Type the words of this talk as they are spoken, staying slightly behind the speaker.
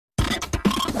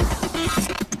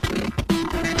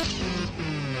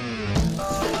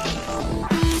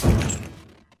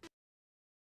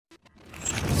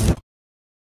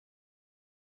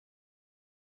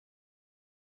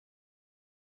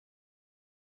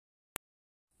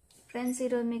Friends,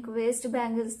 ఈరోజు మీకు waste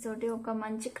bangles తోటి ఒక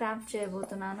మంచి క్రాఫ్ట్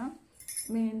చేయబోతున్నాను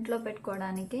మీ ఇంట్లో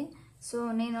పెట్టుకోవడానికి. సో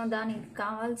నేను దానికి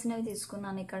కావాల్సినవి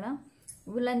తీసుకున్నాను. ఇక్కడ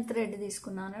వులెన్ థ్రెడ్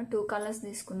తీసుకున్నాను, 2 కలర్స్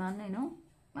తీసుకున్నాను. నేను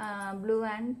బ్లూ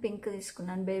అండ్ పింక్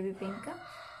తీసుకున్నాను, బేబీ పింక్.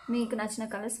 మీకు నచ్చిన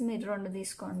కలర్స్ మీరు 2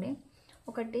 తీసుకోండి.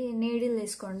 ఒకటి నీడిల్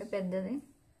తీసుకోండి పెద్దది.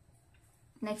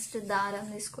 నెక్స్ట్ దారం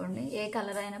తీసుకోండి, ఏ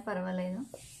కలర్ అయినా పర్వాలేదు.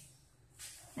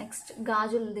 నెక్స్ట్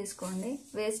గాజులు తీసుకోండి,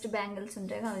 వేస్ట్ బ్యాంగిల్స్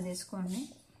ఉంటాయి అవి తీసుకోండి.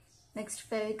 నెక్స్ట్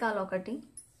ఫెవికాల్ ఒకటి.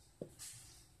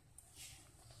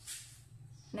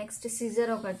 నెక్స్ట్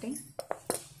సిజర్ ఒకటి.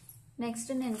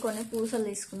 నెక్స్ట్ నేను కొన్ని పూసలు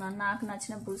తీసుకున్నాను, నాకు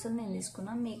నచ్చిన పూసలు నేను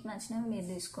తీసుకున్నాను, మీకు నచ్చినవి మీరు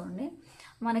తీసుకోండి.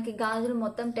 మనకి గాజులు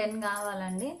మొత్తం 10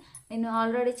 కావాలండి. నేను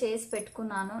ఆల్రెడీ చేసి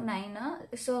పెట్టుకున్నాను 9.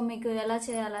 సో మీకు ఎలా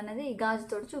చేయాలనేది ఈ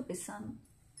గాజుతోటి చూపిస్తాను.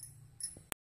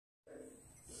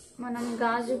 మనం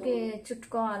గాజుకి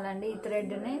చుట్టుకోవాలండి ఈ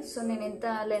థ్రెడ్ని. సో నేను ఇంత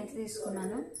లెంత్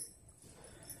తీసుకున్నాను.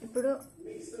 ఇప్పుడు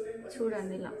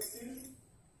చూడండి ఇలా.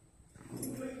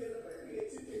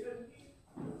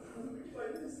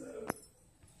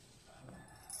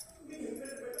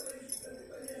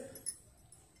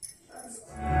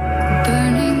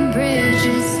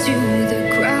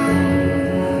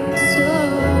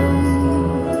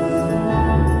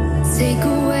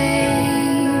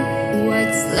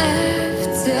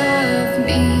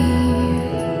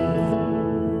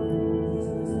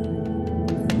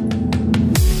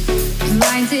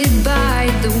 By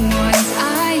the ones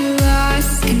I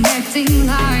lost, connecting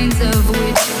lines of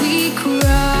which we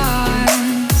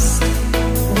crossed,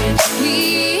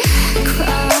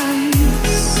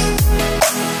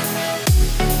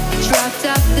 dropped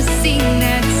off the scene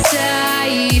that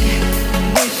side,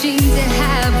 wishing to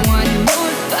have one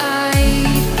more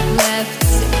fight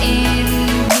left in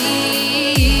me.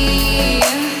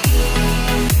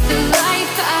 The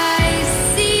life I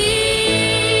see,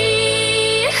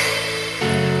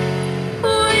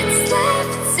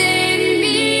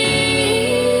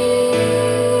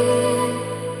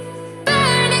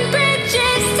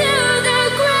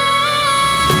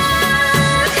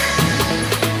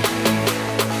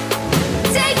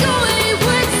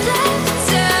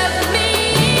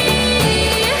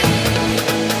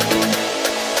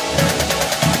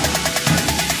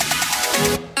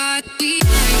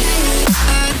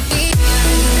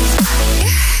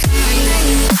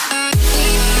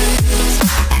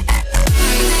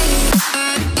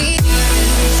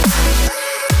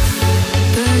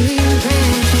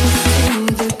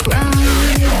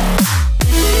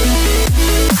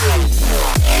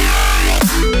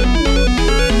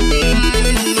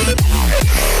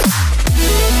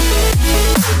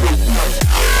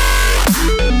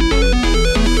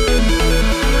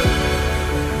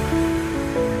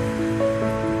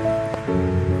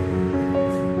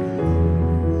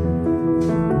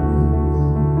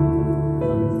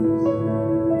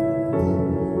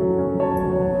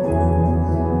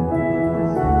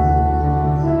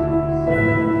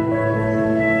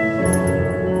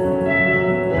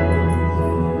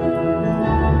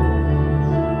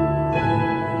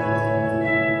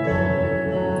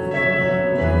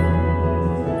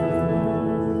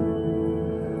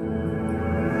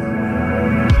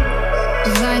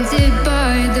 blinded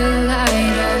by the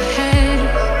light ahead,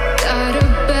 thought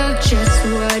about just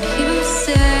what you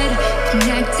said.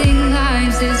 Connecting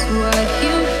lines is what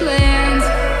you planned.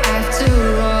 After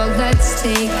all, let's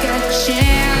take a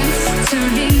chance.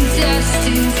 Turning dust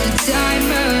into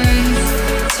diamonds,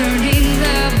 turning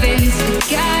love into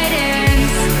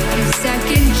guidance. A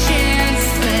second chance,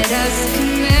 let us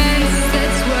commence.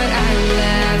 That's what I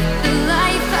love. The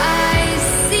life I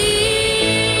see.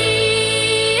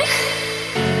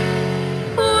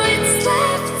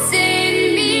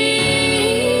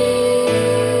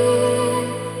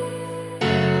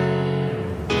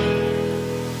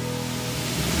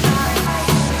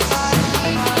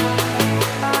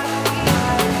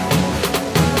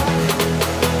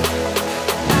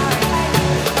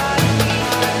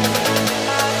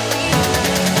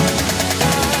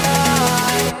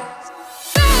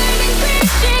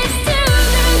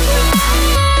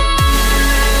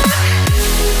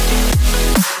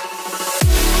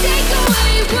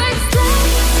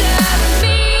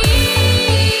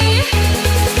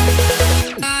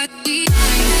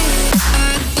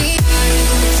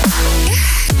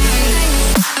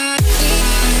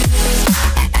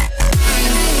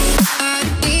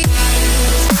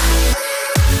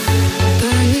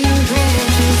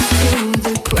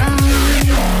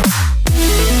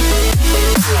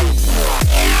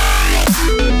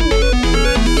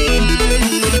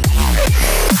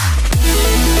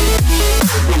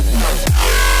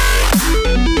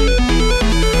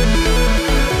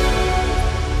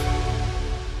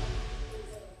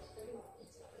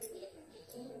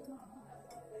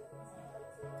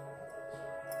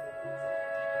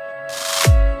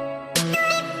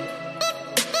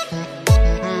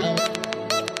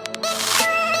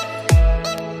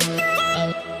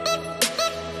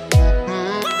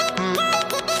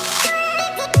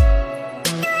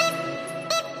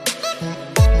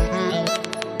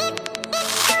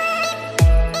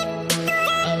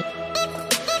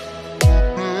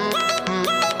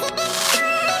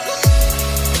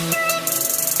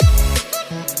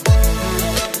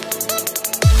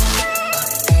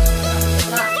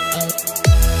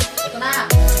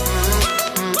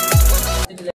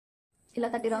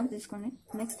 ఇలా 30 rounds తీసుకోండి.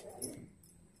 Next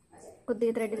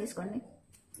కొద్దిగా thread తీసుకోండి,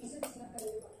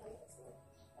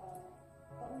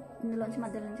 ఇందులోంచి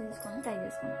మధ్యలో నుంచి తీసుకొని టై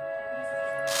చేసుకోండి.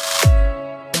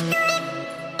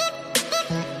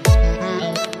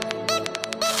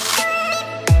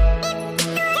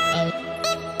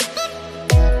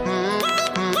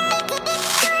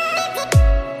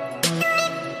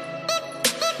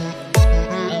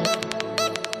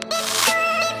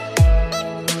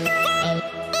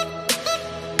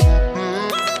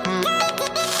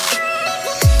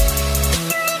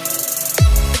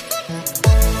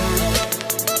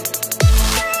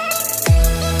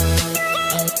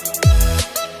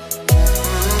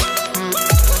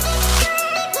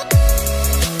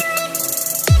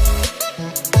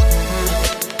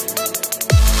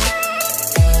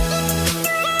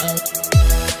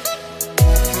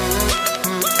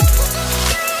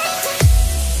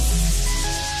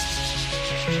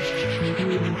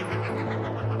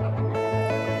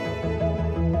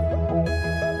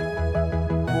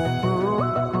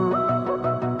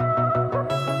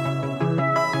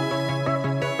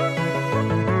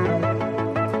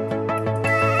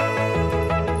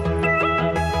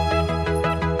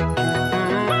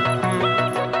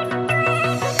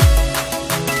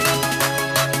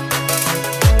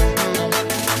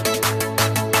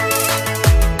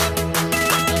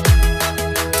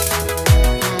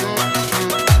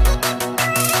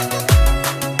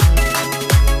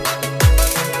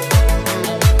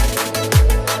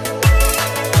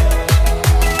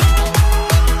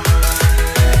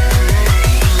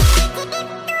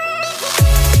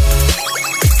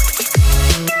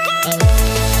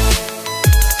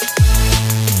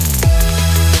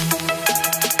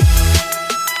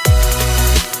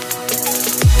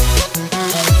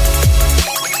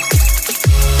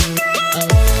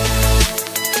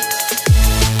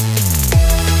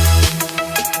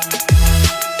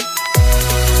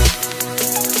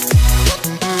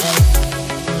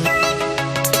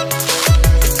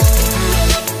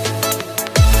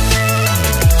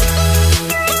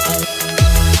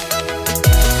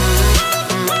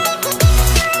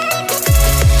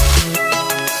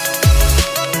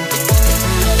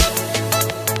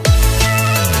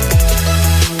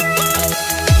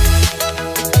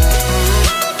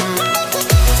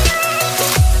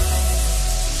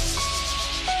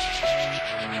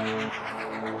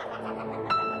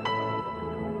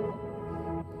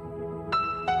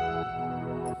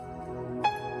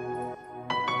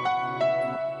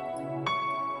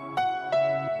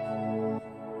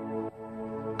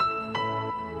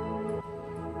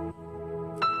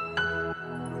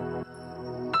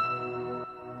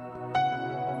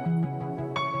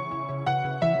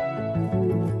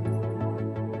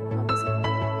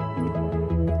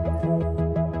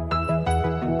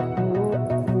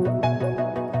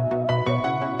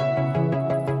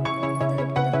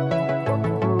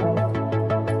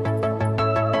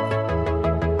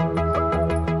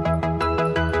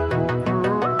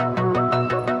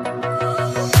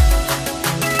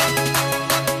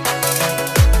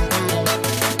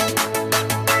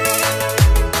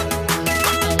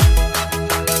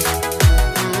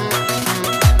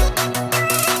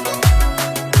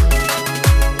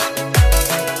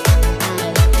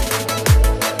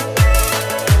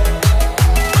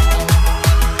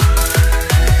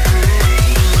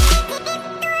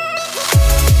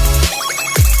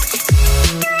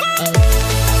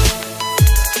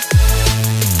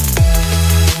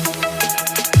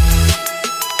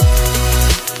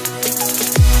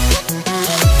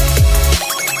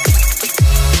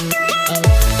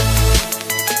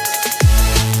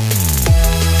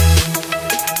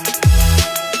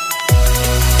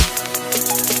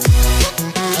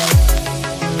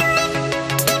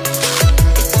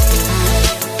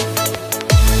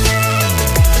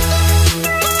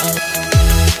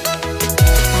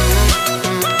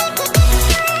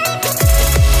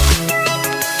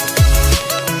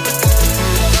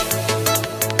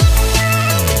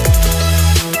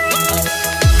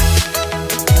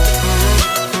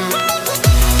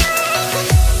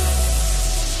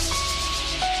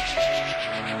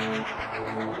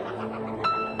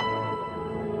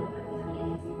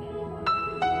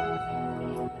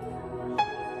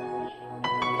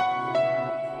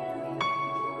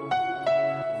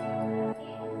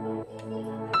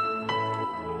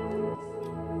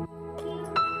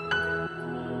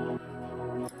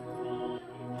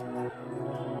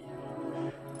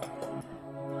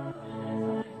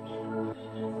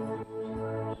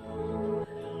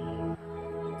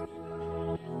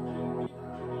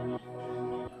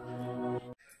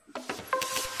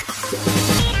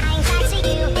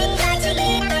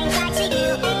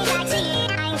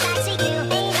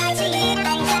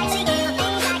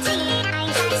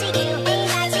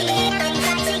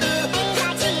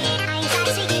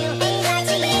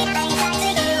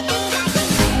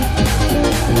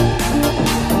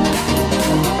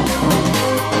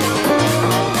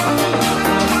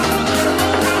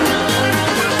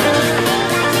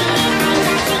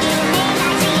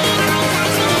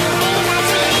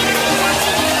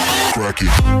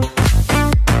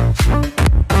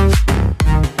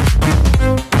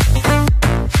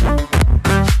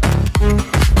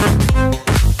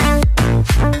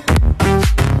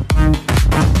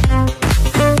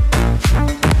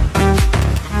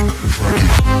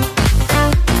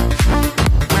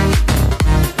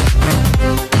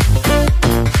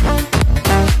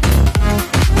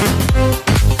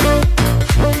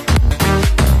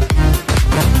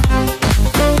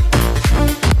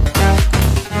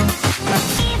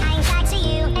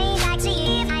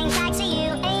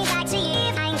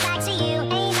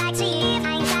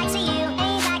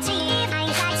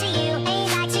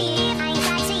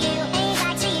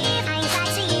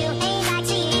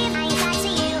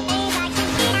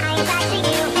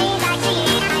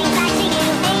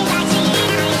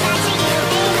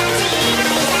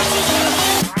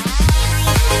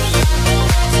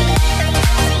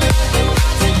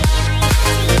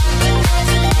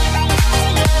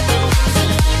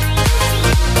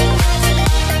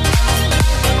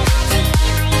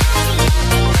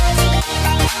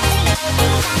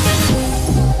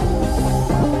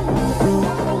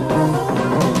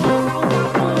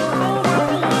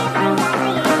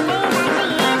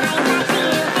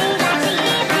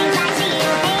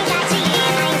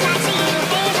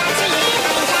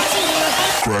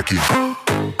 like it.